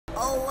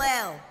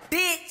Ohwell,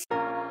 bitch.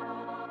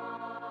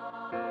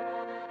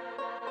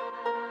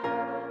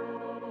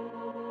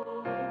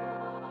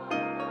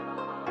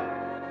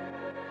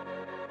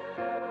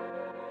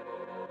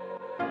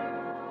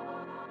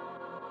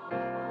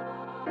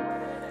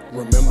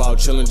 Remember I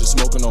was chillin', just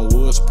smoking on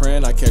woods,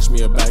 praying I catch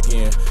me a back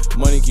end.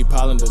 Money keep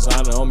piling,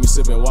 designer on me,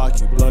 sipping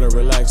wacky, blood and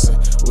relaxing.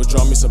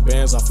 Withdraw me some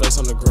bands, I flex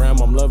on the gram,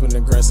 I'm loving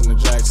the Grants and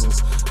the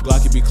Jacksons.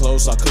 Glocky be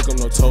close, I cook 'em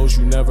no toast,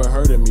 you never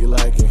heard of me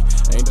lacking.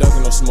 Ain't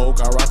ducking no smoke,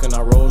 I rock and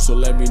I roll, so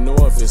let me know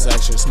if it's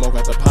action. Smoke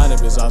out the pine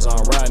if it's eyes, I'm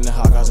riding the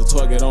hawk, got a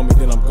toy, get on me,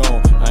 then I'm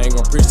gone. I ain't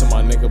gon' preach to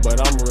my nigga,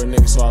 but I'm a real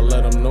nigga, so I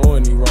let him know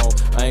when he wrong.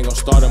 I ain't gon'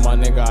 start it, my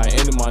nigga, I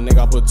ended my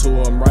nigga, I put two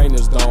of them right in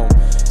his dome.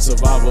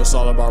 Survival, it's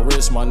all about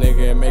risk, my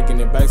nigga, and making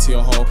it back to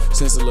your home.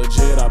 Since the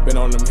legit, I've been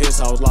on them hits,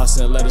 I was lost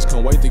in letters,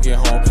 can't wait to get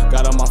home.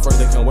 Got on my first,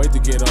 they can't wait to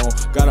get on.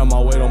 Got on my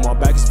weight on my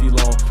back, it's be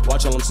long.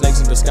 Watch all them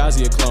snakes in disguise,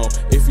 he a clone.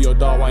 If you a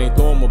dog, I ain't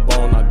throw him a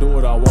bone. I do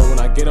what I want when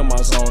I get in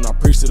my zone. I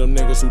preach to them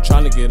niggas who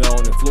tryna get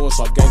on. Influence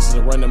off gangsters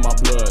and running my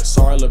blood.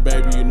 Sorry, little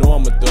baby, you know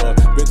I'm a thug.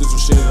 Been through some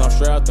shit and I'm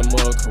straight out the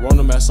mud.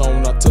 Corona mask on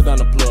when I took down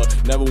the plug.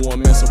 Never one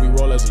man, so we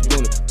roll as a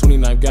unit.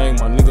 29 gang,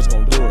 my niggas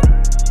gon' do